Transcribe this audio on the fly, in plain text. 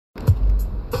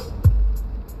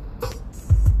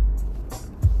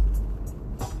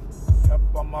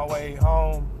my way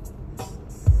home.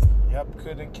 Yep,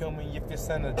 couldn't kill me if you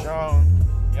sent a drone.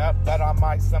 Yep, bet I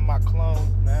might send my clone,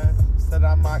 man. Said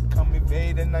I might come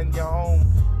invading on your home.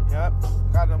 Yep,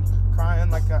 got him crying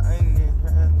like an onion,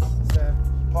 man. Said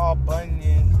Paul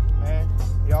Bunyan, man.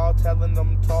 Y'all telling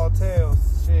them tall tales,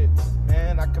 shit,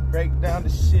 man. I could break down the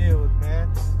shield,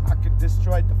 man. I could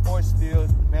destroy the force field,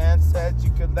 man. Said you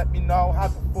could let me know how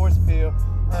the force feel.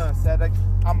 Said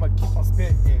I'ma keep on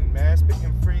spitting, man.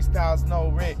 Spitting freestyles, no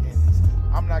writtens.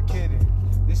 I'm not kidding.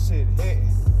 This shit hitting,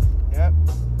 yep.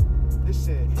 This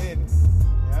shit hitting,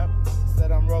 yep.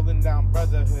 Said I'm rolling down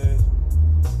brotherhood.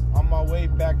 On my way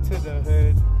back to the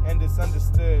hood, and it's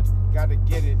understood. Gotta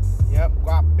get it, yep.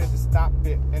 Guap it to stop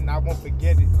it, and I won't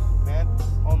forget it, man.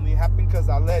 Only happened cause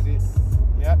I let it,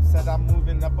 yep. Said I'm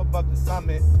moving up above the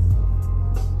summit.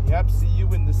 Yep, see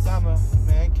you in the summer,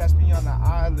 man. Catch me on the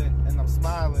island, and I'm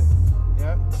smiling,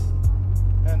 yep.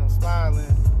 And I'm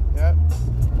smiling, yep.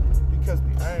 Because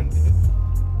we earned it,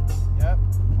 yep.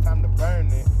 Time to burn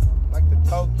it, like the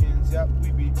tokens, yep.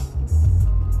 We be,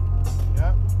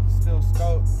 yep. Still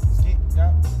ski,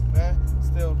 yep, man.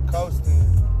 Still coasting,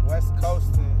 west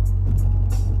coasting,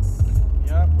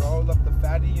 yep. Roll up the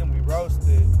fatty and we roast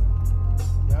it,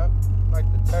 yep. Like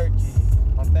the turkey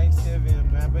on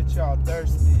Thanksgiving, man, but y'all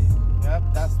thirsty. Yep,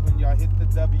 that's when y'all hit the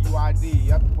WID.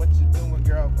 Yep, what you doing,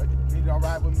 girl? You don't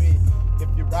ride with me. If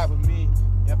you ride with me,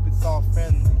 yep, it's all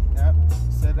friendly. Yep,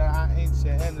 said that I ain't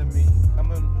your enemy.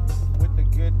 Coming with the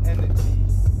good energy.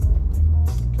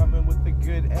 Coming with the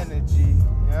good energy.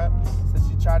 Yep, said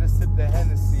she tried to sip the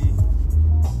Hennessy.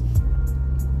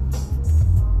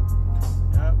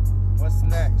 Yep, what's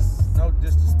next? No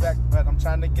disrespect, but I'm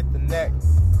trying to get the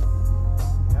next.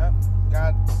 Yep,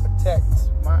 gotta protect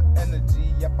my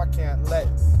energy. Yep, I can't let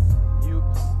you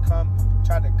come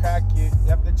try to crack it.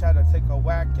 Yep, they try to take a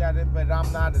whack at it, but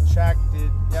I'm not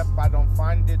attracted. Yep, I don't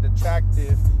find it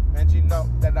attractive. Man, you know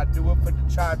that I do it for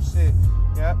the tribe shit.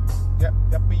 Yep,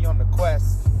 we on the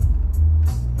quest.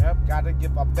 Yep, gotta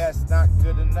give our best, not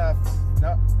good enough.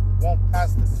 Nope, won't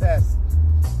pass the test.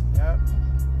 Yep,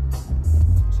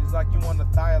 she's like, you want a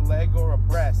thigh, a leg, or a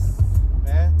breast?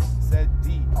 Man, said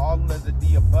D, all of the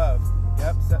D above.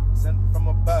 Yep, sent from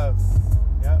above.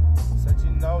 Yep, said you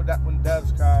know that when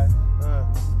doves cry.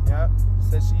 Yep,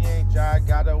 said she ain't dry,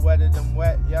 got her wetter than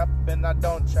wet. Yep, and I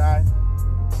don't try.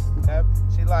 Yep,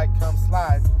 she like come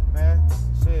slide, man.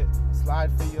 Shit,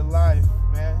 slide for your life,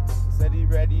 man. Said he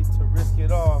ready to risk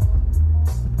it all.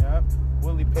 Yep,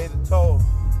 will he pay the toll?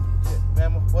 Shit,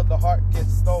 man, before the heart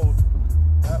gets stole.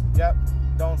 Yep,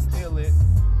 don't steal it.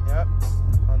 Yep,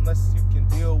 unless you can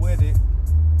deal with it.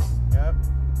 Yep,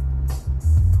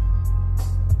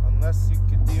 unless you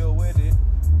can deal with it.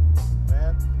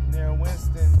 Man, near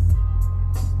Winston.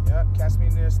 Yep, catch me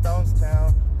near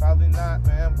Stonestown. Probably not,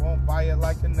 man, won't buy it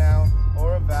like a noun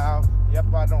or a vow.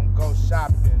 Yep, I don't go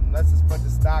shopping unless it's for the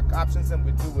stock options, and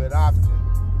we do it often.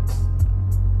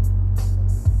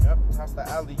 Yep, toss the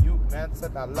alley-oop, man,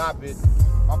 said I lob it.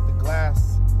 Off the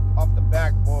glass, off the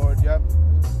backboard, yep.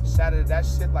 Shattered that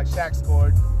shit like Shaq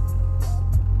scored.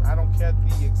 I don't care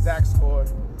the exact score.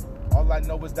 All I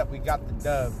know is that we got the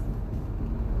dub.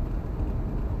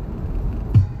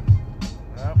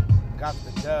 Yep, got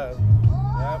the dub.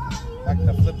 Yep, like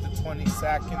to flip the 20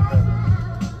 sack in the.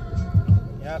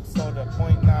 Yep, so the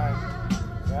 .9.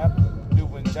 Yep,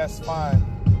 doing just fine.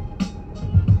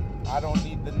 I don't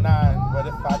need the 9, but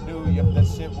if I do, yep, that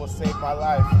shit will save my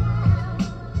life.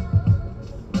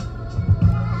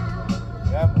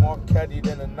 Yep, more cutty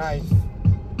than a knife.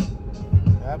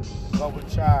 Yep, go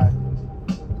with chai.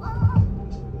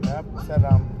 Yep, said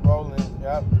I'm rolling.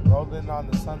 Yep, rolling on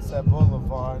the Sunset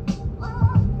Boulevard.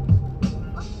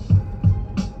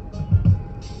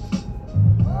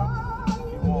 Yep,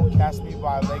 you won't catch me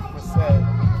by Lake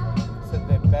Merced. Said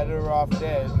they're better off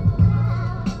dead.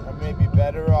 Or maybe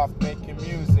better off making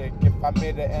music. If I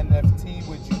made an NFT,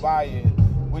 would you buy it?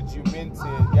 Would you mint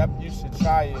it? Yep, you should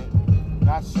try it.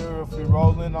 Not sure if we're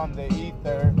rolling on the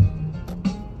ether.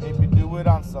 Maybe do it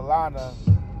on Solana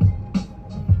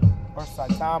or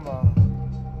Saitama.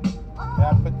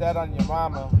 Yeah, put that on your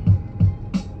mama.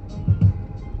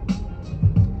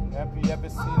 Have you ever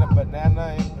seen a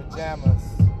banana in pajamas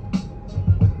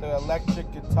with the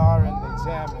electric guitar and they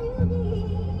jamming?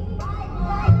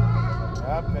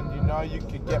 Yep, and you know you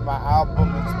could get my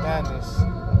album in Spanish.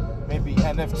 Maybe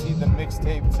NFT the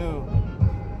mixtape too.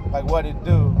 Like what it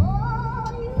do?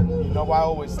 You know I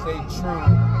always stay true.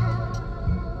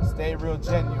 Stay real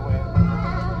genuine.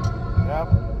 Yep.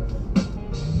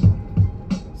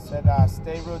 Said I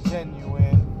stay real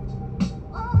genuine.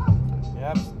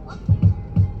 Yep.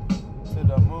 To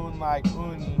the moon like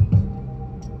Uni.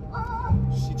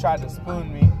 She tried to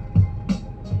spoon me.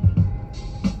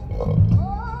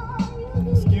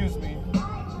 Excuse me.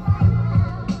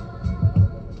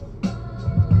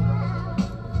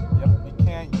 Yep, you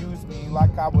can't use me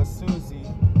like I was Susie.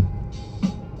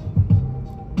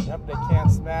 Yep, they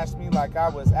can't smash me like I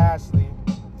was Ashley.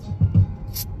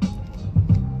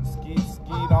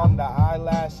 Skeet on the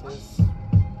eyelashes.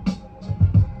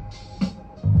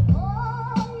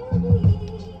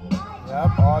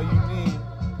 Yep, all you need.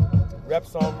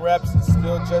 Reps on reps, it's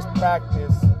still just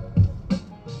practice.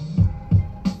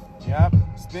 Yep,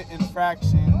 spitting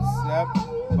fractions, yep.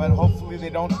 But hopefully they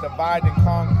don't divide and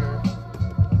conquer.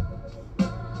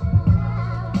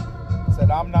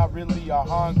 Said I'm not really a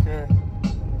honker,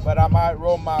 but I might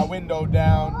roll my window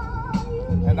down,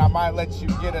 and I might let you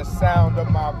get a sound of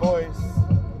my voice.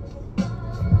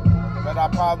 But I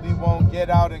probably won't get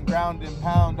out and ground and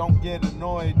pound, don't get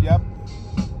annoyed, yep.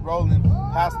 Rolling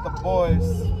past the boys.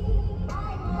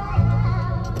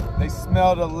 They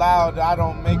smell the loud, I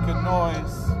don't make a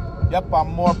noise. Yep,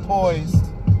 I'm more poised.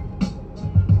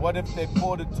 What if they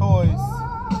pull the toys?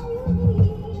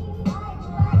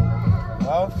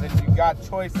 Well, then you got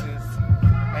choices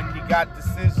and you got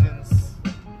decisions.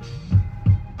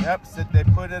 Yep, said they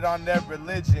put it on their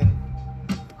religion.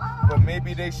 But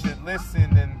maybe they should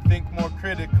listen and think more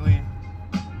critically.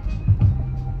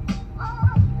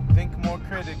 Think more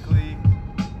critically.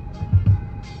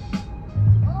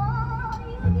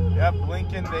 Yep,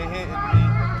 blinking, they hitting me.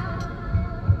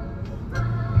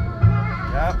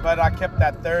 Yep, but I kept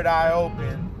that third eye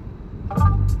open.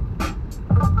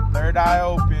 Third eye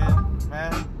open,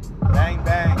 man. Bang,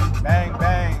 bang, bang,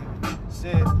 bang.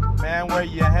 Shit, man, where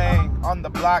you hang? On the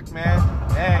block, man.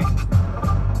 Dang.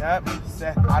 Yep,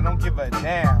 said I don't give a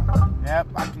damn. Yep,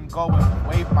 I can go and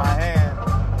wave my hand.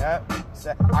 Yep,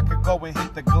 said I could go and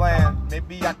hit the gland.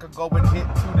 Maybe I could go and hit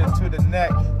two to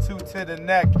the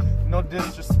neck. No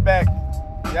disrespect.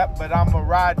 Yep, but I'ma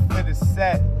ride for the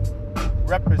set.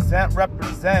 Represent.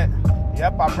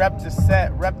 Yep, I rep the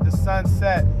set, rep the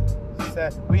sunset.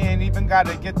 Said we ain't even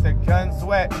gotta get the guns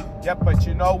wet. Yep, but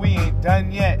you know we ain't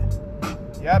done yet.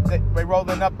 Yep, they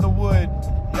rolling up the wood.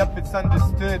 Yep, it's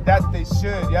understood that they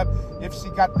should. Yep, if she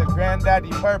got the granddaddy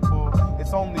purple,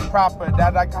 it's only proper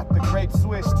that I got the grape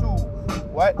swish too.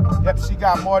 What? Yep, she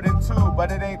got more than two,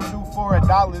 but it ain't two for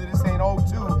 $1. This ain't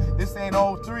 02, this ain't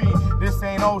 03, this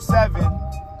ain't 07.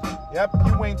 Yep,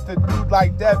 you ain't the dude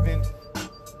like Devin.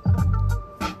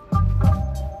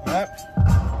 Yep.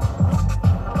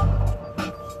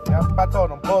 Yep, I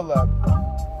told him pull up.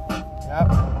 Yep,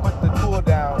 put the tool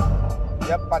down.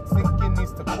 Yep, I think it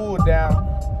needs to cool down.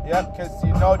 Yep, cause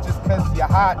you know just cause you're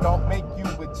hot don't make you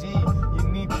a G.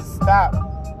 You need to stop.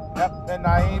 Yep, and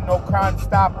I ain't no crime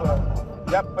stopper.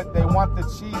 Yep, but they want the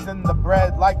cheese and the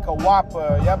bread like a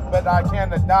Whopper. Yep, but I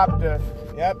can't adopt her.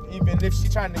 Yep, even if she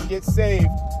trying to get saved.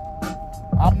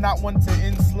 I'm not one to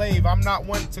enslave. I'm not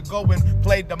one to go and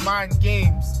play the mind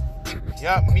games.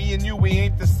 Yep, me and you, we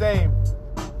ain't the same.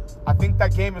 I think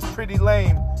that game is pretty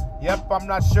lame. Yep, I'm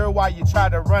not sure why you try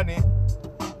to run it.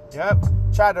 Yep,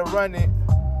 try to run it.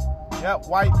 Yep,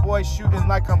 white boy shooting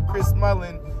like I'm Chris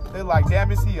Mullin. They're like,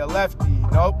 damn, is he a lefty?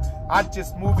 Nope, I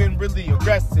just moving really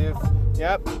aggressive.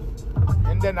 Yep,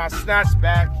 and then I snatch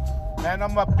back. Man,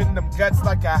 I'm up in them guts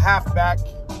like a halfback.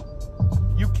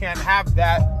 You can't have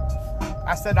that.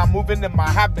 I said I'm moving in my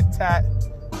habitat.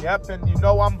 Yep, and you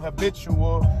know I'm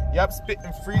habitual. Yep,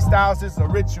 spitting freestyles is a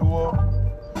ritual.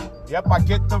 Yep, I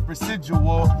get the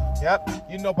residual. Yep,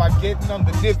 you know by getting on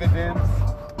the dividends.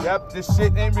 Yep, this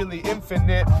shit ain't really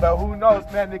infinite, but who knows,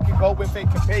 man, it can go if they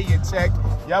can pay your check.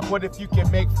 Yep, what if you can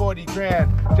make 40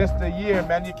 grand just a year,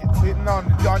 man? You can sitting on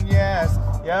your ass.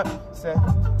 Yep, so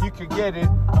you could get it.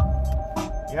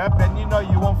 Yep, and you know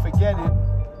you won't forget it.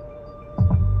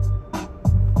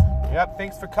 Yep,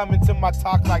 thanks for coming to my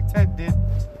talk like Ted did.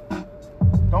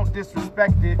 Don't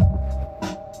disrespect it.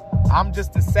 I'm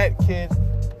just a set kid.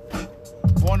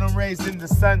 Born and raised in the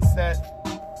sunset.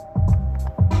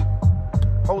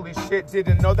 Holy shit,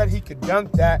 didn't know that he could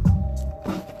dunk that.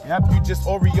 Yep, you just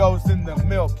Oreos in the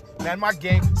milk. Man, my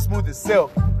game smooth as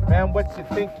silk. Man, what you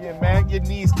thinking, man? Your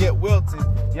knees get wilted.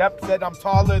 Yep, said I'm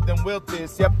taller than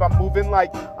Wiltis. Yep, I'm moving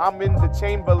like I'm in the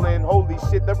Chamberlain. Holy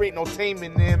shit, there ain't no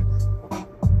taming him.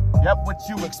 Yep, what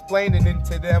you explaining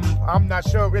into them? I'm not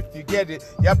sure if you get it.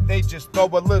 Yep, they just throw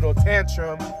a little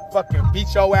tantrum. Fucking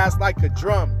beat your ass like a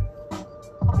drum.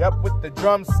 Yep, with the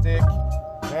drumstick.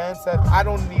 Man said I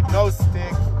don't need no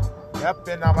stick. Yep,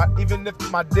 and even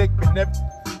if my dick been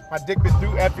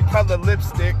through every color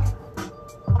lipstick.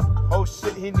 Oh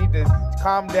shit, he need to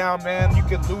calm down, man. You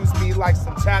can lose me like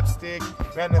some chapstick.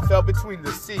 Man, it fell between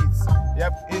the seats.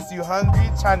 Yep, is you hungry?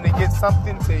 Trying to get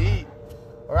something to eat.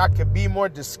 Or I could be more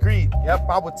discreet. Yep,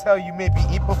 I would tell you maybe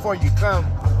eat before you come.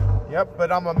 Yep,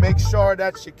 but I'ma make sure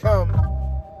that you come.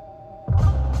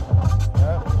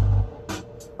 Yep.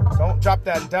 Don't drop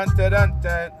that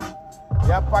dun-dun-dun-dun.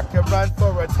 Yep, I can run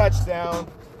for a touchdown.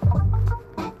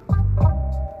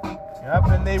 Yep,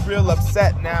 and they real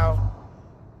upset now.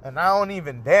 And I don't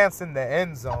even dance in the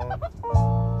end zone.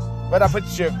 But I put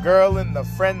your girl in the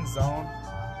friend zone.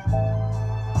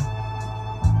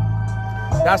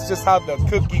 That's just how the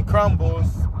cookie crumbles.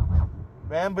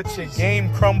 Man, but your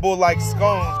game crumble like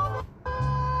scone.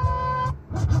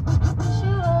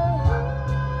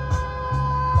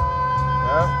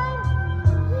 Yeah.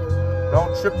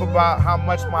 Don't trip about how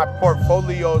much my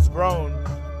portfolio's grown.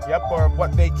 Yep, or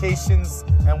what vacations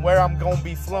and where I'm gonna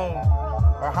be flown.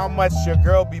 Or how much your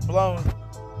girl be blown.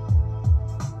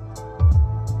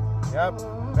 Yep,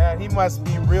 man, he must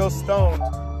be real stoned.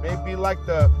 Maybe like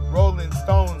the Rolling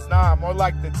Stones. Nah, more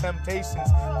like the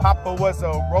Temptations. Papa was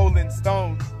a Rolling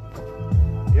Stone.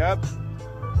 Yep.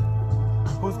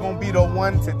 Who's gonna be the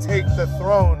one to take the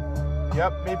throne?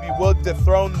 Yep, maybe we'll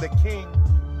dethrone the king.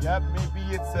 Yep, maybe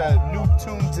it's a new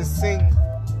tune to sing.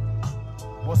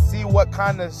 We'll see what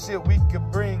kind of shit we could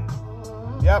bring.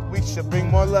 Yep, we should bring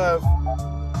more love.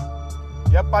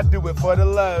 Yep, I do it for the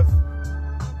love.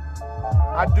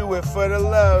 I do it for the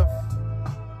love.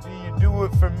 Do you do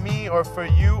it for me or for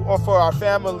you or for our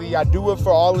family? I do it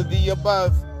for all of the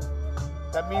above.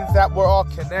 That means that we're all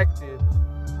connected.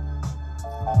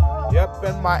 Yep,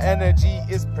 and my energy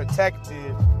is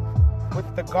protected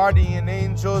with the guardian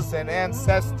angels and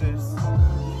ancestors.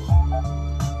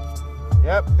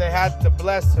 Yep, they had to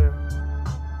bless her.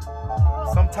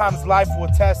 Sometimes life will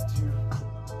test you.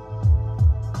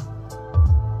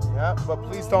 Yep, but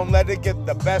please don't let it get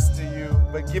the best of you.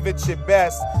 But give it your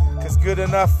best, cause good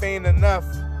enough ain't enough.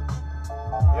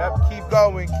 Yep, keep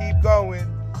going, keep going.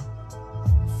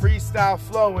 Freestyle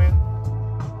flowing.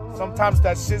 Sometimes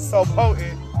that shit's so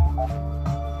potent.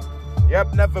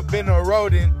 Yep, never been a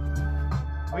rodent.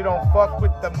 We don't fuck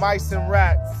with the mice and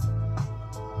rats.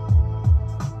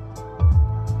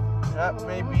 Yep,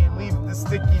 maybe leave the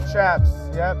sticky traps.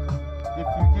 Yep, if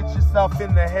you get yourself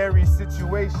in a hairy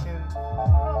situation,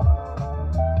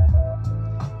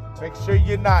 make sure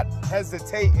you're not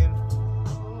hesitating.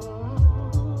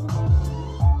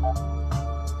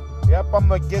 Yep,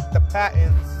 I'ma get the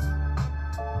patents.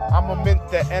 I'ma mint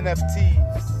the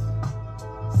NFTs.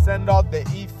 Send all the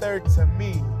ether to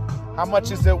me. How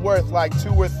much is it worth? Like 2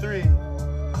 or 3?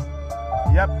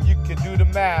 Yep, you can do the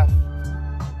math.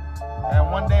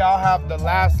 And one day I'll have the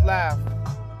last laugh.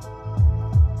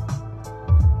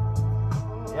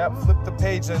 Yep, flip the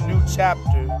page, a new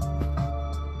chapter.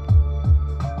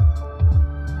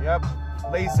 Yep,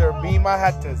 laser beam, I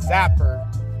had to zap her.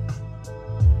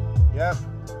 Yep,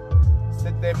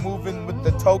 said they're moving with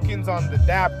the tokens on the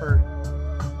dapper.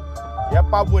 Yep,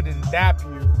 I wouldn't dap you.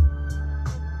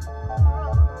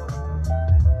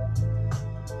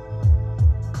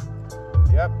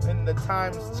 Yep, and the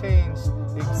times changed.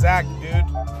 Exact, dude.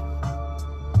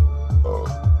 Oh,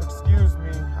 excuse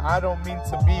me, I don't mean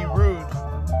to be rude.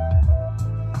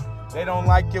 They don't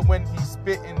like it when he's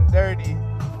spitting dirty.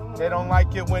 They don't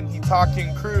like it when he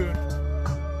talking crude.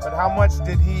 But how much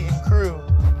did he accrue?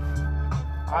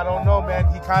 I don't know, man,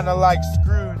 he kinda like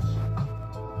Scrooge.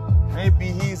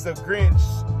 Maybe he's a Grinch.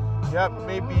 Yep,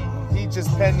 maybe he just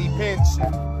penny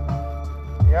pinching.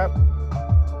 Yep.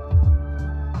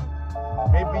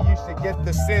 Maybe you should get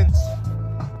the cinch.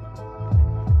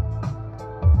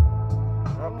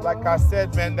 Yep, like I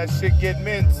said, man, that shit get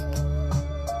mint.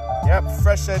 Yep,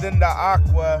 fresher than the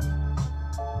aqua.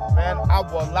 Man, I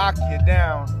will lock you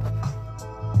down.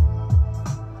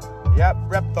 Yep,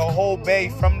 rep the whole bay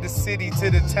from the city to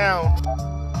the town.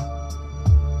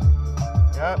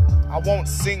 Yep, I won't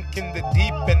sink in the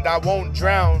deep and I won't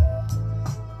drown.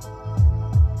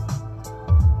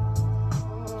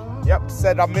 Yep,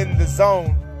 said I'm in the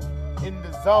zone. In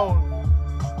the zone.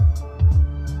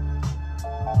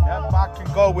 Yep, I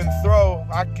can go and throw.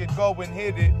 I could go and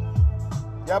hit it.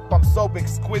 Yep, I'm so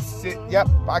exquisite. Yep,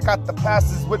 I got the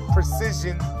passes with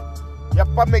precision. Yep,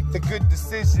 I make the good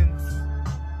decisions.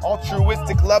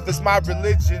 Altruistic love is my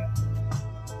religion.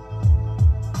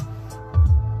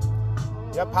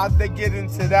 Yep, how'd they get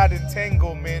into that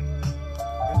entanglement?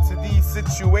 Into these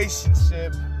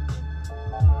situationships?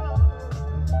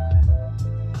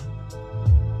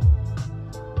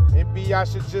 Maybe I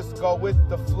should just go with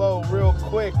the flow real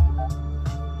quick.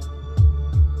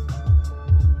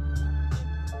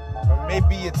 Or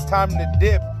maybe it's time to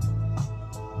dip.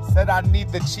 Said I need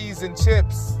the cheese and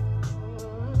chips.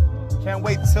 Can't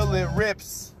wait till it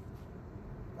rips.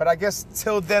 But I guess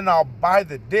till then I'll buy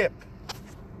the dip.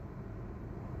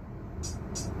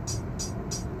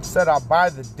 Said I'll buy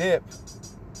the dip.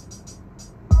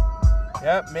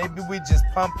 Yep, maybe we just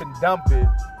pump and dump it.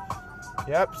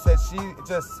 Yep, said she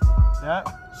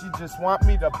just want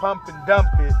me to pump and dump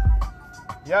it.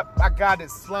 Yep, I got it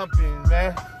slumping,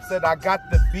 man. Said I got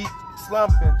the beat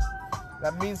slumping.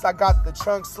 That means I got the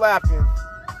trunk slapping.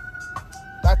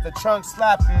 Got the trunk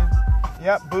slapping.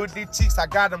 Yep, booty cheeks, I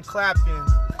got them clapping.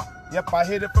 Yep, I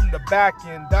hit it from the back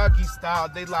end, doggy style.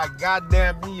 They like,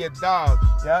 goddamn, he a dog.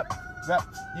 Yep,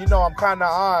 you know I'm kinda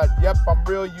odd. Yep, I'm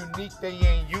real unique, they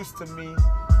ain't used to me.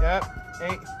 Yep,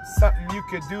 ain't something you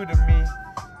could do to me.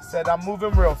 Said I'm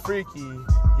moving real freaky.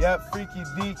 Yep, freaky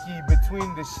deaky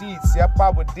between the sheets. Yep,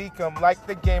 I would deke him like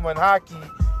the game on hockey.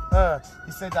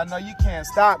 He said, I know you can't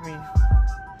stop me.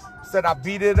 Said I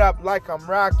beat it up like I'm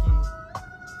Rocky.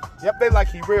 Yep, they like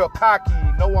he real cocky.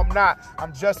 No, I'm not.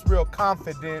 I'm just real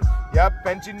confident. Yep,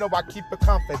 and you know I keep it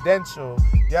confidential.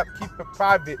 Yep, keep it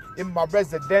private in my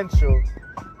residential.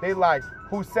 They like,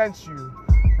 who sent you?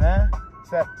 Huh?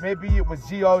 Said, maybe it was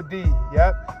G.O.D.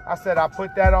 Yep, I said I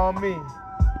put that on me.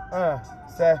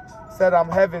 Said I'm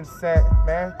heaven sent,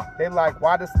 man. They like,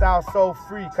 why the style so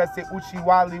free? Cause it Uchi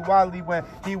Wally Wally when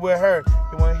he with her.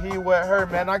 When he with her,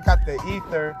 man, I got the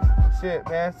ether. Shit,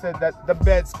 man, said that the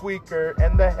bed squeaker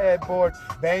and the headboard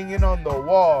banging on the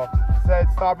wall. Said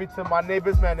sorry to my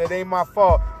neighbors, man, it ain't my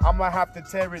fault. I'ma have to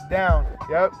tear it down.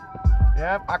 Yep,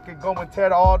 I could go and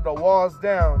tear all the walls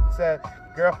down. Said,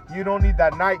 girl, you don't need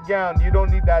that nightgown, you don't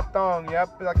need that thong.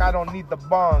 Yep, like I don't need the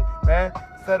bong, man.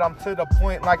 Said I'm to the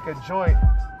point like a joint.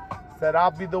 Said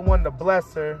I'll be the one to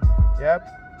bless her. Yep.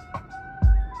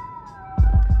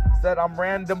 Said I'm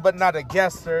random but not a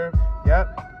guesser.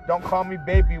 Yep. Don't call me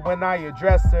baby when I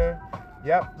address her.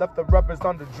 Yep. Left the rubbers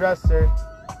on the dresser.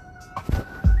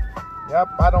 Yep.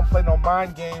 I don't play no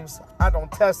mind games. I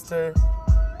don't test her.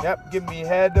 Yep. Give me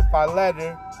head if I let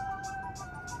her.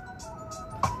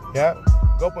 Yep.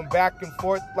 Going back and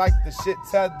forth like the shit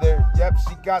tether. Yep.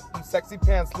 She got them sexy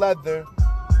pants leather.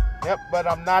 Yep, but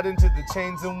I'm not into the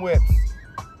chains and whips.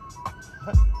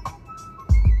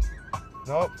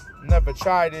 Nope, never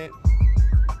tried it.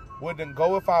 Wouldn't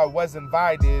go if I was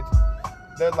invited.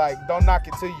 They're like, don't knock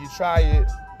it till you try it.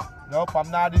 Nope,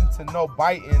 I'm not into no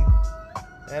biting.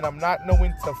 And I'm not no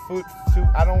into foot.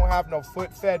 I don't have no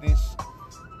foot fetish.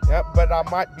 Yep, but I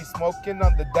might be smoking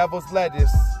on the devil's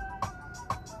lettuce.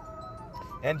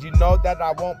 And you know that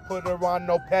I won't put her on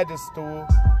no pedestal.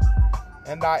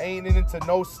 And I ain't into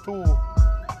no stool.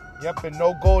 Yep, and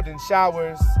no golden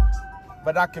showers.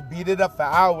 But I could beat it up for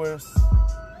hours.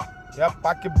 Yep,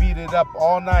 I could beat it up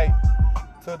all night.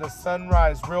 Till the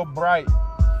sunrise real bright.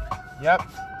 Yep,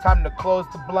 time to close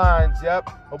the blinds. Yep,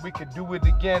 but we could do it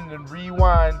again and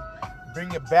rewind.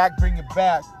 Bring it back,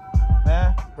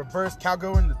 man. Reverse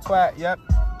cowgirl in the twat. Yep,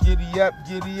 giddy up,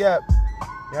 giddy up.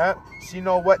 Yep, she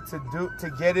know what to do to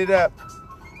get it up.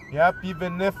 Yep,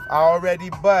 even if I already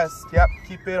bust. Yep,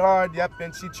 keep it hard. Yep,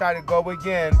 and she try to go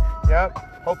again. Yep,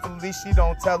 hopefully she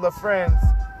don't tell her friends.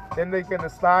 Then they gonna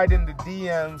slide in the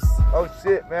DMs. Oh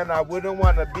shit, man, I wouldn't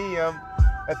wanna be them.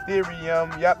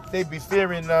 Ethereum, yep, they be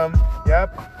fearing them.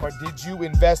 Yep, or did you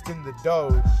invest in the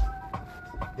Doge?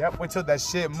 Yep, wait till that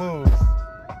shit moves.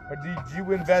 Or did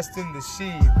you invest in the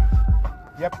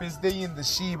Sheeb? Yep, is they in the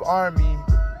Sheeb army?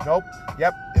 Nope,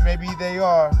 yep, maybe they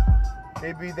are.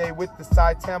 Maybe they with the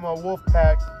Saitama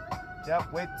Wolfpack.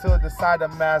 Yep, wait till the side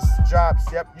of mask drops.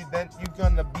 Yep, you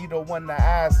gonna be the one to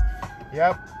ask.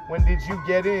 Yep, when did you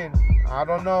get in? I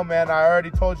don't know, man. I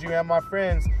already told you, and my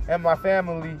friends and my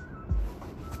family.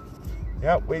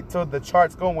 Yep, wait till the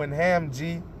charts going ham,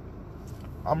 G.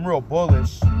 I'm real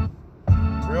bullish.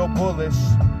 Real bullish.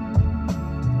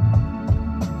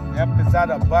 Yep, is that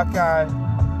a Buckeye?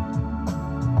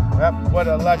 Yep, what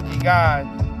a lucky guy.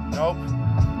 Nope.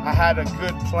 I had a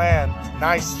good plan.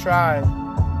 Nice try.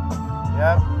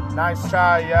 Yep, nice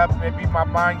try. Yep, maybe my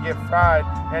mind get fried.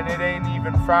 And it ain't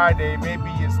even Friday.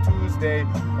 Maybe it's Tuesday.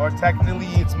 Or technically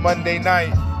it's Monday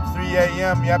night. 3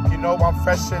 a.m. Yep, you know I'm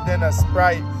fresher than a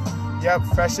Sprite. Yep,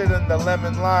 fresher than the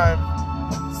lemon lime.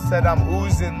 Said I'm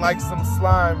oozing like some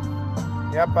slime.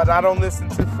 Yep, but I don't listen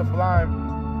to Sublime.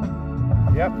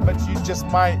 Yep, but you just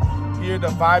might hear the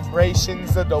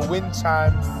vibrations of the wind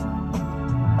chimes.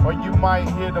 Or you might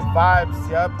hear the vibes,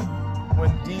 yep.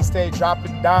 When D stay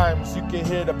dropping dimes, you can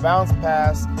hear the bounce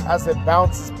pass as it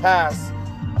bounces past.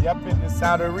 Yep, and it's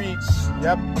out of reach,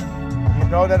 yep. You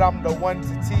know that I'm the one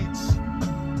to teach.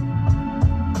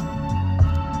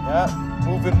 Yep,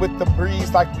 moving with the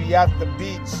breeze like we at the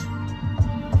beach.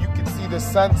 You the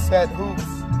sunset hoops.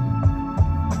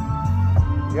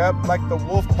 Yep, like the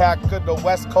wolf pack of the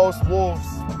West Coast Wolves.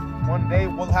 One day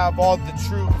we'll have all the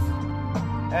truth.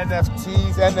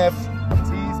 NFTs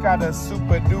got us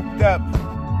super duped up.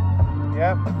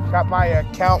 Yep, got my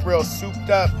account real souped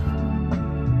up.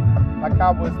 Like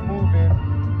I was moving.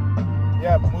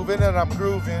 Yep, moving and I'm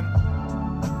grooving.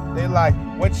 They like,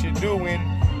 what you doing?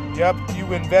 Yep,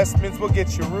 you investments will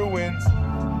get you ruined.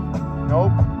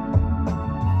 Nope.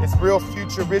 It's real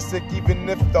futuristic, even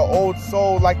if the old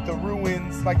soul, like the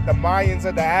ruins, like the Mayans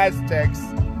or the Aztecs.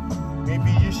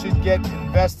 Maybe you should get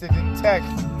invested in tech.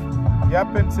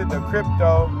 Yep, into the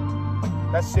crypto.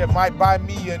 That shit might buy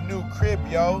me a new crib,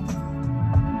 yo.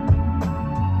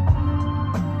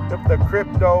 If the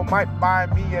crypto might buy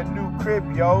me a new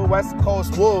crib, yo. West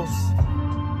Coast Wolves.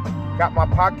 Got my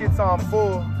pockets on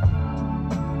full.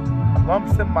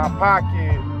 Lumps in my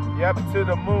pocket. Yep, to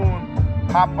the moon.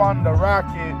 Hop on the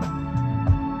rocket.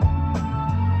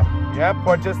 Yep,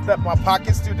 or just let my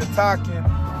pockets do the talking.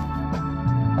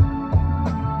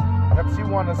 Yep, she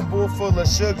want a spoonful of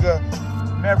sugar.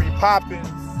 Mary Poppins.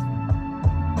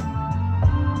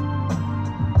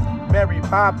 Mary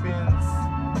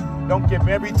Poppins. Don't get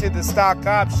married to the stock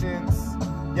options.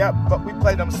 Yep, but we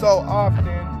play them so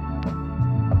often.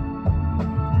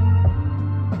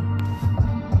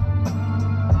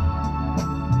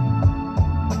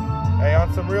 Hey,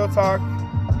 on some real talk,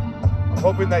 I'm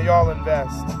hoping that y'all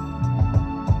invest.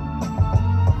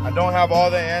 I don't have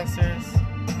all the answers,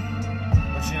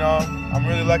 but you know, I'm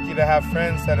really lucky to have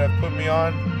friends that have put me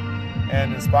on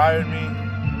and inspired me.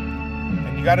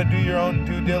 And you gotta do your own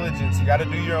due diligence. You gotta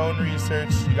do your own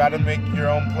research. You gotta make your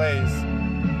own plays.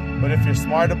 But if you're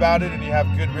smart about it and you have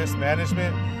good risk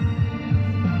management,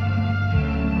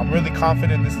 I'm really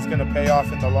confident this is gonna pay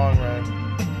off in the long run.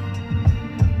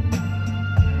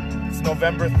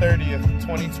 November 30th,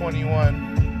 2021,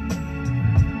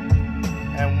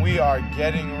 and we are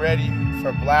getting ready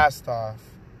for blast off.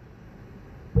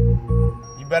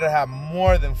 You better have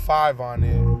more than 5 on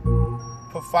it.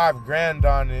 Put 5 grand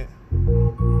on it.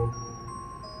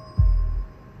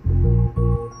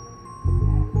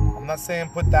 I'm not saying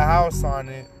put the house on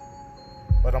it,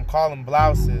 but I'm calling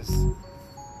blouses.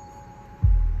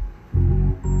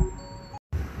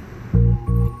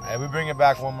 Hey, we bring it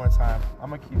back one more time. I'm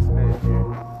gonna keep spitting here.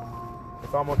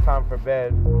 It's almost time for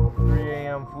bed. 3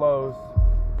 a.m. flows.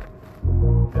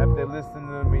 If they listen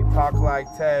to me talk like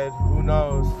Ted, who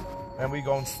knows? And we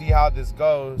gonna see how this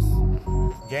goes.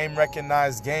 Game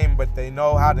recognized game, but they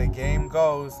know how the game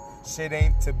goes. Shit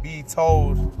ain't to be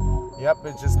told. Yep,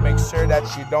 but just make sure that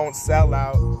you don't sell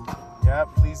out. Yep,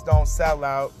 please don't sell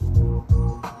out.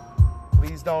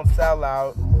 Please don't sell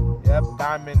out. Yep,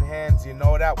 diamond hands, you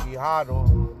know that we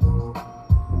hodl.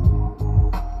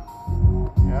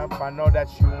 Yep, I know that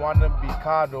you wanna be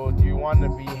coddled, you wanna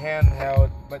be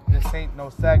handheld, but this ain't no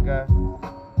Sega.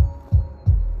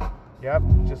 Yep,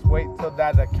 just wait till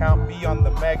that account be on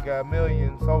the Mega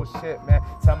Millions. Oh shit, man,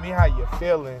 tell me how you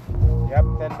feeling. Yep,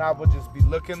 then I will just be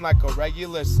looking like a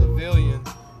regular civilian.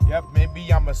 Yep,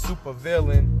 maybe I'm a super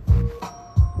villain.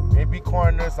 Maybe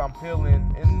corners I'm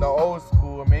peeling in the old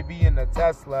school, or maybe in a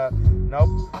Tesla. Nope,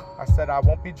 I said I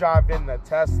won't be driving a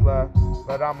Tesla,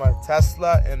 but I'm a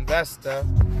Tesla investor.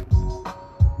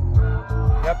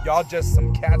 Yep, y'all just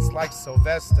some cats like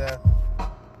Sylvester.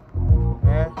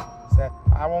 Man, said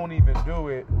I won't even do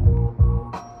it.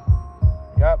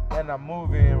 Yep, and I'm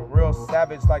moving real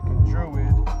savage like a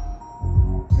druid.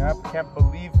 Yep, can't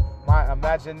believe my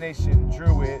imagination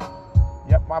drew it.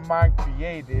 Yep, my mind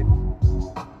created.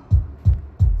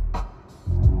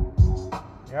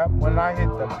 Yep, when I hit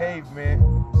the pavement.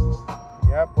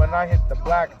 Yep, when I hit the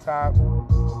blacktop.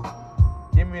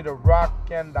 Give me the rock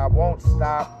and I won't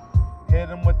stop. Hit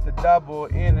him with the double,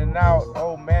 in and out.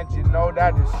 Oh man, you know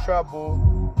that is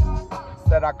trouble.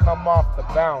 Said I come off the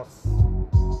bounce.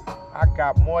 I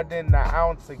got more than an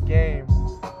ounce of game.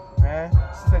 Man,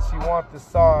 she said she want the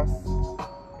sauce.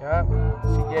 Yep,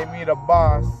 she gave me the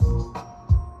boss.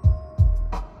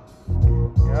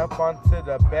 Yep, onto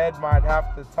the bed, might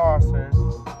have to toss her.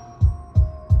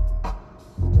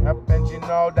 Yep, and you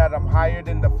know that I'm higher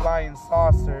than the flying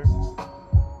saucer.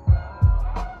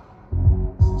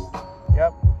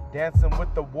 Yep, dancing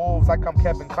with the wolves like I'm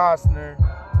Kevin Costner.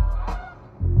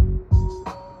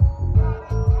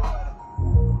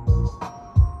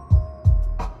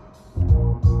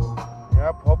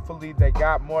 Yep, hopefully they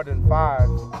got more than 5.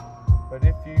 But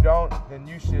if you don't, then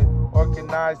you should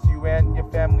organize you and your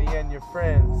family and your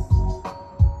friends.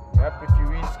 Yep, if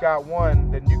you each got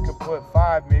 1, then you could put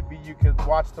 5. Maybe you could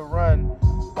watch the run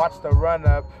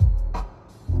up.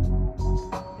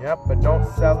 Yep, but don't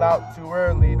sell out too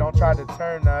early. Don't try to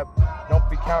turn up. Don't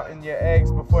be counting your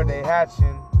eggs before they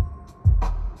hatching.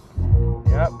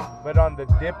 Yep, but on the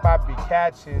dip I be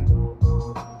catching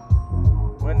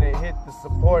when they hit the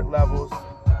support levels.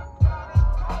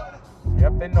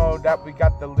 Yep, they know that we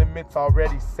got the limits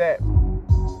already set.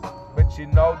 But you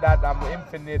know that I'm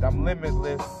infinite, I'm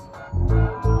limitless.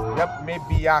 Yep,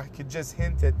 maybe I could just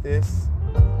hint at this.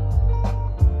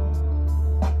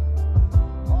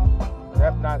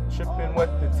 Yep, not tripping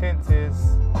what the tint is.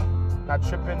 Not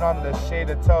tripping on the shade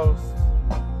of toast.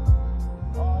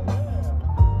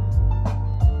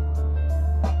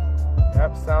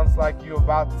 Yep, sounds like you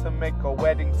about to make a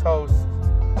wedding toast.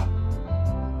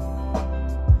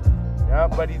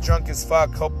 Yep, but he drunk as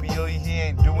fuck. Hopefully he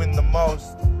ain't doing the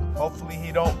most. Hopefully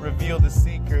he don't reveal the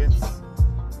secrets.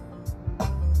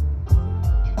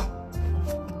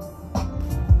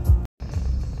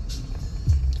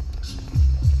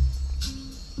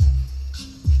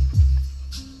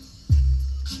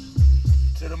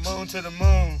 To the moon, to the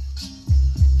moon.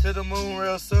 To the moon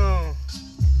real soon.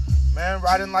 Man,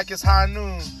 riding like it's high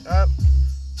noon. Yep.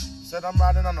 Said I'm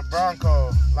riding on a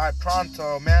Bronco, like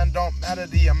pronto. Man, don't matter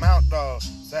the amount though.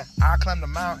 Said I climb the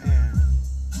mountain.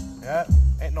 Yep.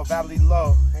 Ain't no valley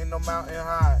low, ain't no mountain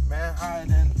high. Man,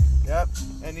 hiding. Yep.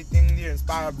 Anything you're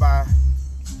inspired by.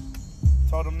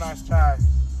 Told him nice try.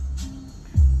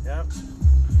 Yep.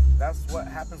 That's what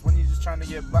happens when you're just trying to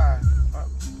get by.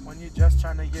 When you're just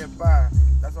trying to get by.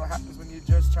 That's what happens when you're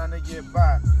just trying to get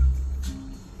by.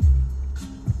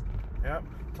 Yep,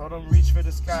 told him reach for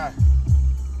the sky.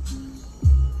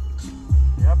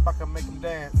 Yep, I can make him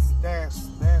dance, dance,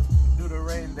 dance, do the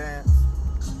rain dance.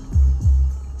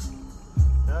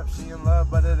 Yep, she in love,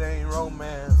 but it ain't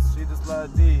romance. She just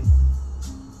love D.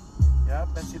 Yep,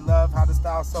 and she love how the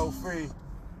style's so free.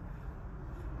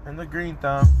 And the green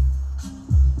thumb.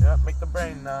 Yep, make the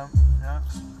brain numb. Yep,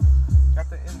 got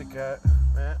the indica,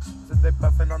 man. Said they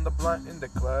puffin' on the blunt in the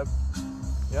club.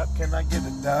 Yep, can I get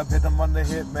a dub? Hit him on the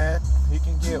hip, man. He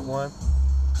can get one.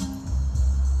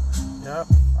 Yep,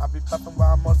 I be puffin'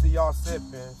 while most of y'all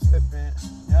sippin', sippin'.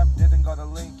 Yep, didn't go to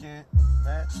Lincoln,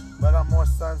 man. But I'm more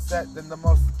sunset than the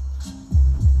most.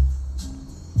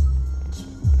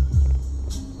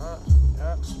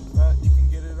 Yep, you can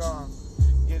get it on.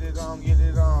 Get it on, get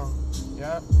it on.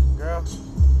 Yep, girl,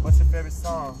 what's your favorite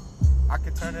song? I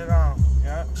could turn it on,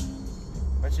 yep.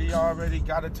 But you already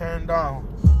got it turned on.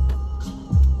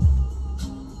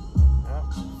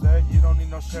 Said you don't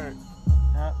need no shirt.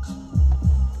 Yep.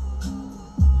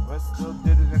 But still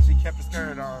did it and she kept her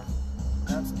skirt on.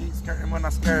 Yep, skeet skirting when I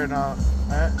skirt on.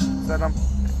 Yep. Said I'm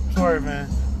swerving.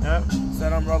 Yep.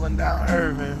 Said I'm rolling down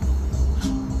Irving.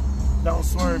 Don't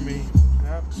swerve me.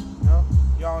 Yep. Yep.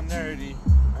 Y'all nerdy.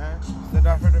 Yep. Said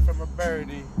I heard it from a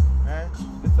birdie. Yep.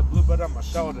 It's a blue butt on my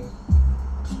shoulder.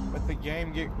 But the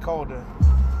game get colder.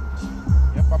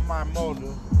 Yep, I'm my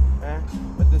motor. Yep.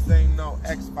 But this ain't no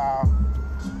X-File.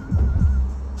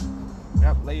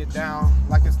 Yep, lay it down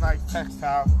like it's nice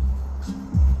textile.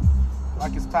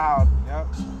 Like it's tiled, yep.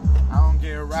 I don't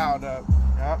get riled up,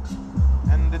 yep.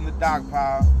 And in the dog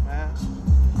pile, man.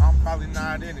 I'm probably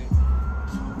not in it,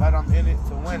 but I'm in it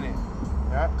to win it.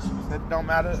 Yep, said don't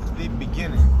matter the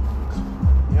beginning.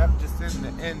 Yep, just in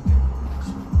the ending.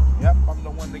 Yep, I'm the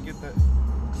one to get the.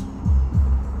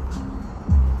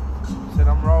 Said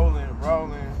I'm rolling,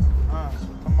 rolling,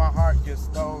 till my heart gets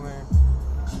stolen.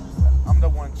 I'm the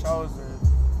one chosen.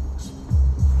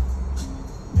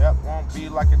 Yep, won't be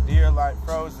like a deer like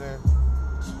frozen.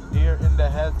 Deer in the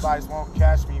headlights won't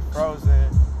catch me frozen.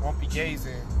 Won't be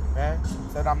gazing, man.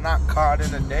 Said I'm not caught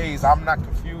in a daze. I'm not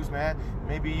confused, man.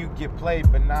 Maybe you get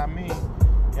played, but not me.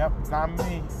 Yep, not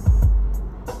me.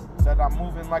 Said I'm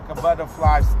moving like a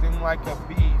butterfly, sting like a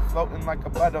bee, floating like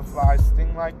a butterfly,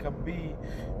 sting like a bee.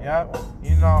 Yep,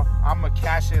 you know, I'ma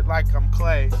cash it like I'm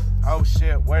Clay. Oh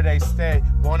shit, where they stay?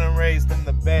 Born and raised in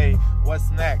the Bay. What's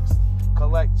next?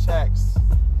 Collect checks.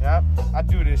 Yep, I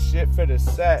do this shit for the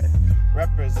set.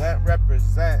 Represent,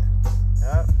 represent.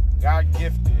 Yep, God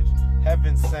gifted,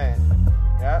 heaven sent.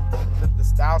 Yep, the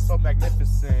style so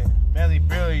magnificent. Manly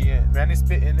brilliant, man, he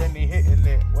spitting and he hitting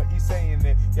it. What he saying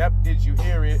it? Yep, did you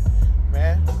hear it?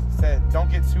 Man, said don't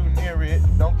get too near it.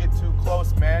 Don't get too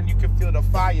close, man. You can feel the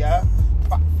fire.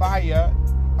 Fire.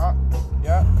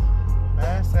 Yep.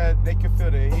 Man, said they can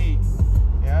feel the heat.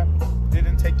 Yep.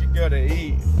 Didn't take your girl to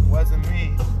eat. Wasn't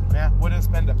me. Man, wouldn't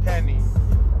spend a penny.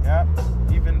 Yep.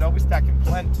 Even though we stacking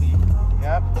plenty.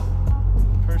 Yep.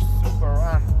 Pursue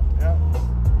piranha. Yep.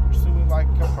 Pursue it like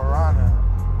a piranha.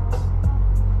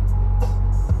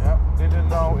 Yep. Didn't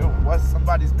know it was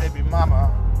somebody's baby mama.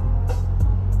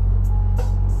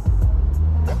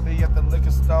 Yep. They at the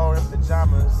liquor store.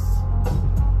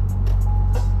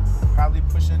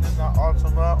 in an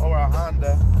Altima or a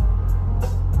Honda.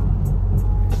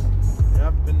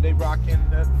 Yep, and they rocking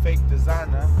the fake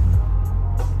designer.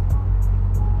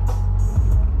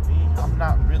 Me, I'm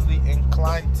not really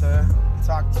inclined to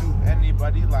talk to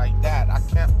anybody like that. I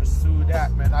can't pursue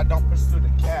that, man. I don't pursue the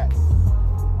cat.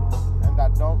 And I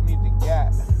don't need the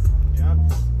gat. Yeah,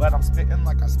 but I'm spitting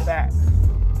like I spat.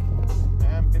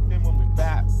 Man, pippin' when we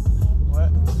bap.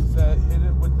 What? Said hit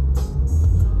it with the,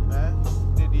 man.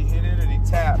 Did he hit it or did he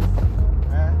tap?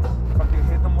 Man, fucking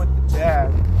hit him with the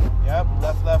jab. Yep,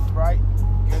 left, right.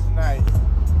 Good night.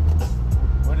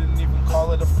 Wouldn't even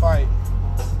call it a fight.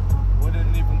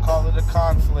 Wouldn't even call it a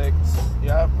conflict.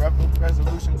 Yep,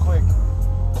 resolution quick.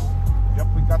 Yep,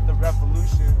 we got the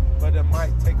revolution, but it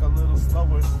might take a little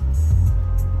slower.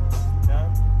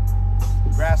 Yep.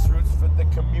 Grassroots for the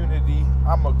community.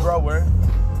 I'm a grower.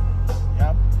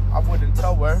 Yep. I wouldn't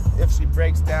tow her. If she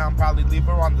breaks down, probably leave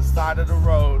her on the side of the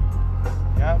road.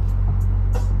 Yep.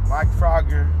 Mike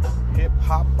Frogger. Hip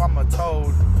hop, I'm a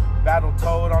toad. Battle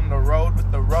toad on the road with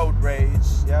the road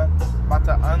rage. Yep. About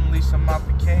to unleash him out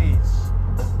the cage.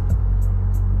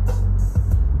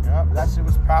 Yep. That shit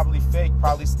was probably fake,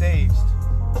 probably staged.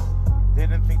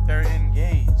 Didn't think they're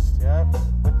engaged. Yep.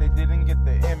 But they didn't get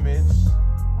the image.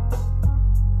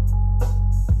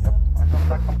 Yep. I'm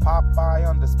like I'm Popeye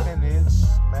on the spinach,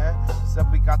 man. Said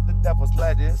we got the devil's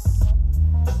lettuce.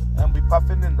 And we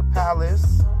puffin' in the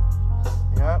palace.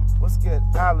 Yep. What's good,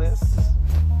 Alice?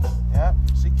 Yep.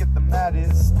 She get the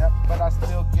maddest. Yep. But I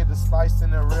still get a slice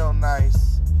in it real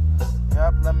nice.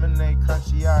 Yep. Lemonade,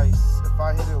 crunchy ice. If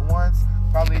I hit it once,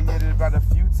 probably hit it about a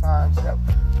few times. Yep.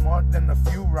 More than a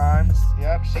few rhymes.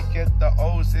 Yep. She get the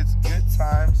O's. It's good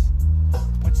times.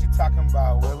 What you talking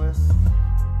about, Willis?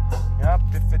 Yep,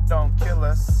 if it don't kill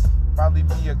us, probably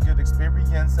be a good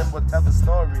experience and we'll tell the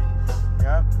story.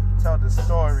 Yep, tell the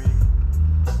story.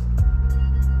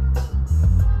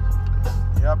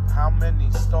 Yep, how many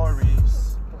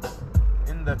stories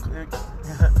in the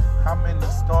how many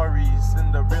stories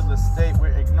in the real estate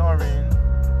we're ignoring?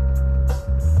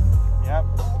 Yep,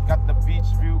 got the beach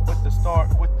view with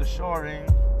the shoring.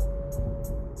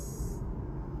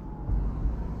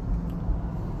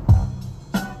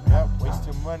 Yep,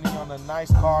 wasting money on a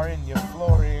nice car in your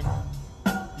flooring.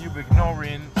 You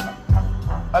ignoring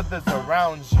others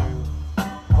around you.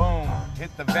 Boom,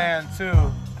 hit the van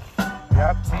too.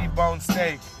 Yep, T-bone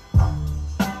steak.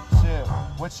 Shit,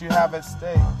 what you have at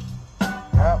stake?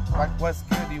 Yep, like what's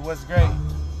goody, what's great?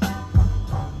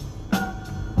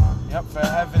 Yep, for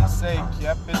heaven's sake,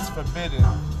 yep, it's forbidden.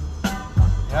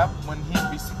 Yep, when he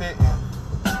be spitting.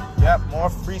 Yep, more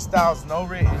freestyles, no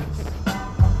written.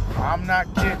 I'm not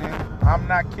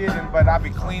kidding, but I be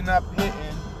clean up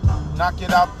hitting. Knock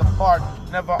it out the park,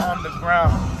 never on the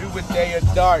ground. Do it day or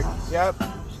dark, yep.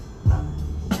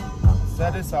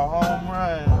 Said it's a home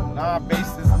run. Nah,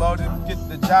 bases loaded, get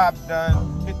the job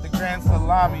done. Hit the grand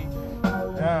salami,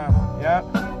 yep.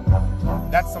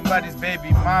 That's somebody's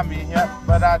baby mommy, yep.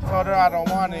 But I told her I don't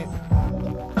want it.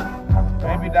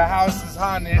 Maybe the house is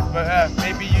haunted, but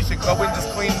maybe you should go and just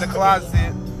clean the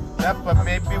closet. Yep, but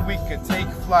maybe we could take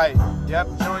flight. Yep,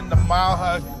 join the Mile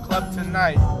High Club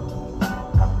tonight.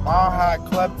 Mile High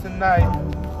Club tonight.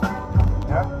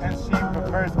 Yep, and she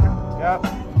reversed. Yep,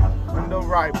 window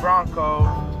right, Bronco.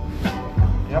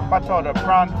 Yep, I told her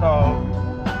pronto.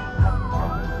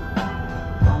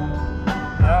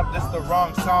 Yep, this the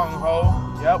wrong song, ho.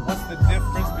 Yep, what's the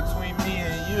difference between me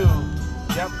and you?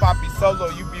 Yep, Poppy solo,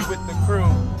 you be with the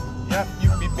crew. Yep, you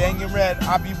be banging red,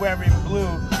 I be wearing blue.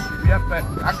 Yep, but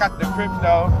I got the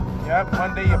crypto. Yep,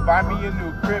 Monday you buy me a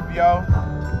new crib, yo.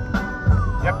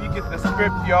 Yep, you get the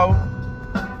script, yo.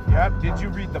 Yep, did you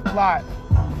read the plot?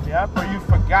 Yep, or you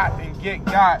forgot and get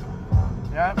got.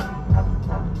 Yep.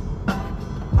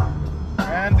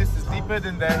 Man, this is deeper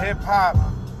than the hip hop.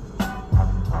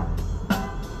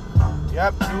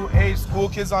 Yep, new age school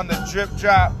kids on the drip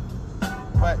drop.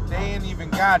 But they ain't even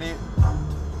got it.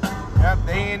 Yep,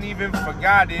 they ain't even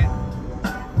forgot it.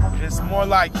 It's more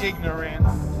like ignorance.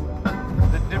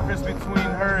 The difference between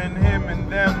her and him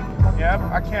and them. Yep,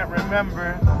 I can't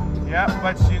remember. Yep,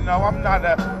 but you know I'm not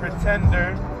a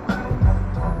pretender.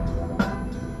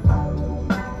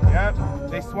 Yep,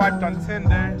 they swiped on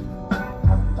Tinder.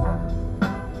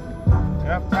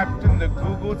 Yep, typed into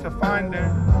Google to find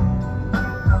her.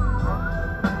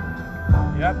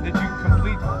 Yep, did you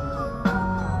complete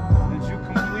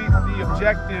the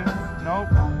objective? Nope.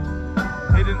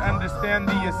 Didn't understand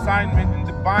the assignment in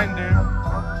the binder.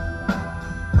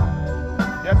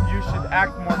 Yep, you should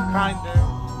act more kinder.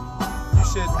 You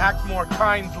should act more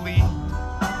kindly.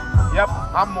 Yep,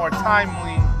 I'm more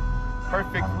timely.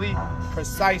 Perfectly,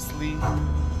 precisely.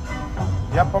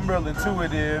 Yep, I'm real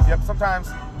intuitive. Yep, sometimes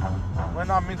when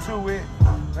I'm into it,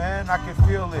 man, I can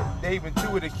feel it. Dave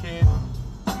Intuitive Kid.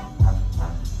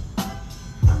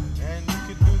 And you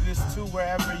can do this too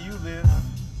wherever you live.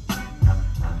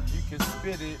 You can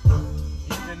spit it,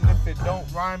 even if it don't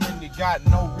rhyme and you got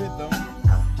no rhythm.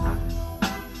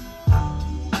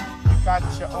 You got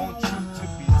your own truth to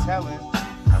be telling.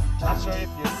 Not sure if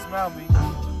you smell me.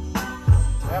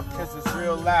 Yep, cause it's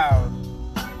real loud.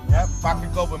 Yep, I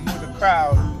can go and move the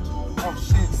crowd. Oh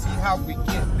shit, see how we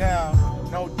get down.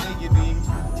 No diggity.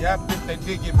 Yep, if they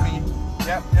digging me.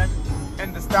 Yep, yep.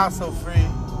 And the style so free.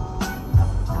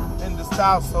 And the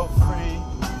style so free.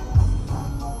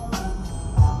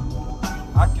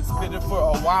 I can spit it for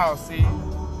a while, see.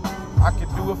 I can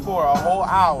do it for a whole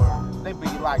hour. They be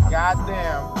like,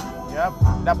 goddamn. Yep,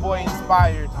 that boy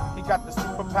inspired. He got the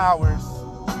superpowers.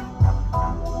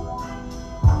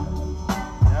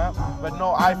 Yep, but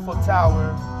no Eiffel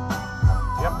Tower.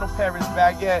 Yep, no Paris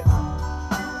baguette.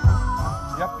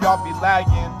 Yep, y'all be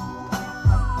lagging.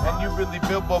 And you really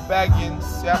Bilbo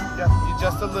Baggins. Yep, yep, you're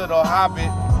just a little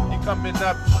hobbit. You coming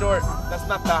up short, that's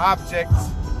not the object.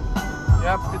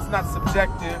 Yep, it's not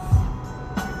subjective.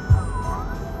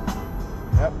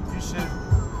 Yep, you should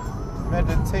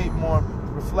meditate more,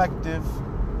 reflective.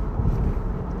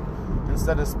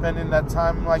 Instead of spending that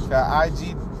time like a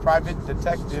IG private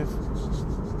detective.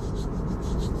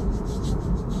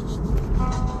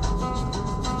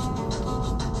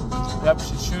 Yep,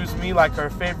 she choose me like her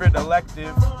favorite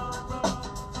elective.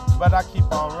 But I keep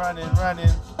on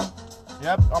running.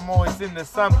 Yep, I'm always into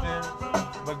something.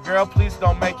 But girl, please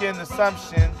don't make an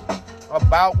assumption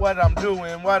about what I'm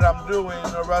doing,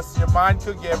 or else your mind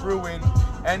could get ruined.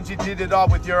 And you did it all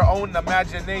with your own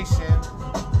imagination.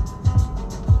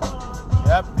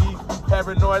 Yep, be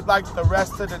paranoid like the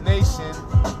rest of the nation.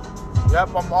 Yep,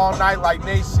 I'm all night like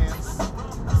nations.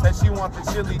 Said she want the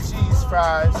chili cheese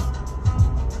fries.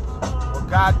 Well,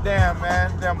 goddamn,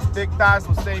 man, them thick thighs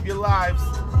will save your lives.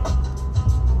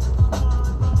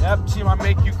 Yep, she might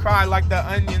make you cry like the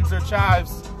onions or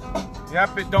chives.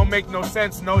 Yep, it don't make no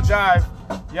sense, no jive.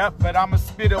 Yep, but I'ma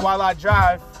spit it while I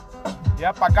drive.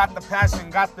 Yep, I got the passion,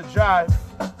 got the drive.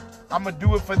 I'ma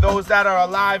do it for those that are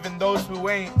alive and those who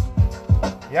ain't.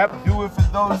 Yep, do it for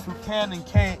those who can and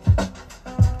can't.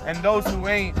 And those who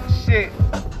ain't shit.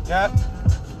 Yep,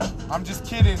 I'm just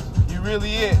kidding, you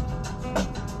really it.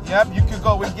 Yep, you could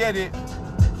go and get it.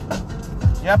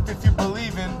 Yep, if you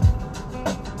believing,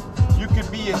 you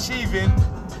could be achieving.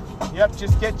 Yep,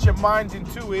 just get your mind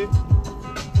into it.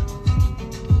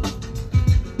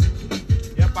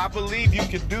 Yep, I believe you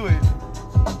could do it.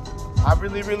 I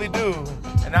really, really do.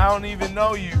 And I don't even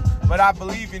know you, but I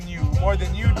believe in you more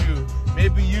than you do.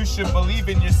 Maybe you should believe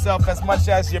in yourself as much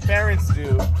as your parents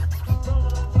do.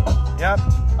 Yep,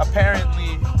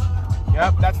 apparently.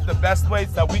 Yep, that's the best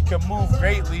ways that we can move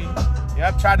greatly.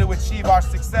 Yep, try to achieve our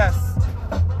success.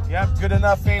 Yep, good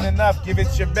enough ain't enough, give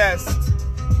it your best.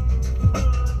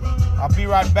 I'll be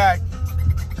right back.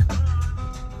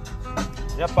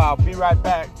 Yep, I'll be right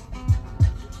back.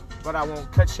 But I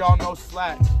won't cut y'all no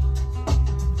slack.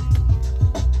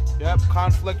 Yep,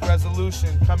 conflict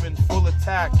resolution, coming full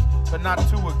attack, but not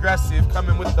too aggressive,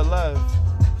 coming with the love.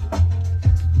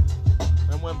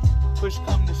 And when push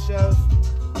come to shove,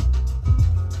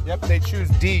 yep, they choose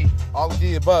D, all of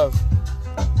the above.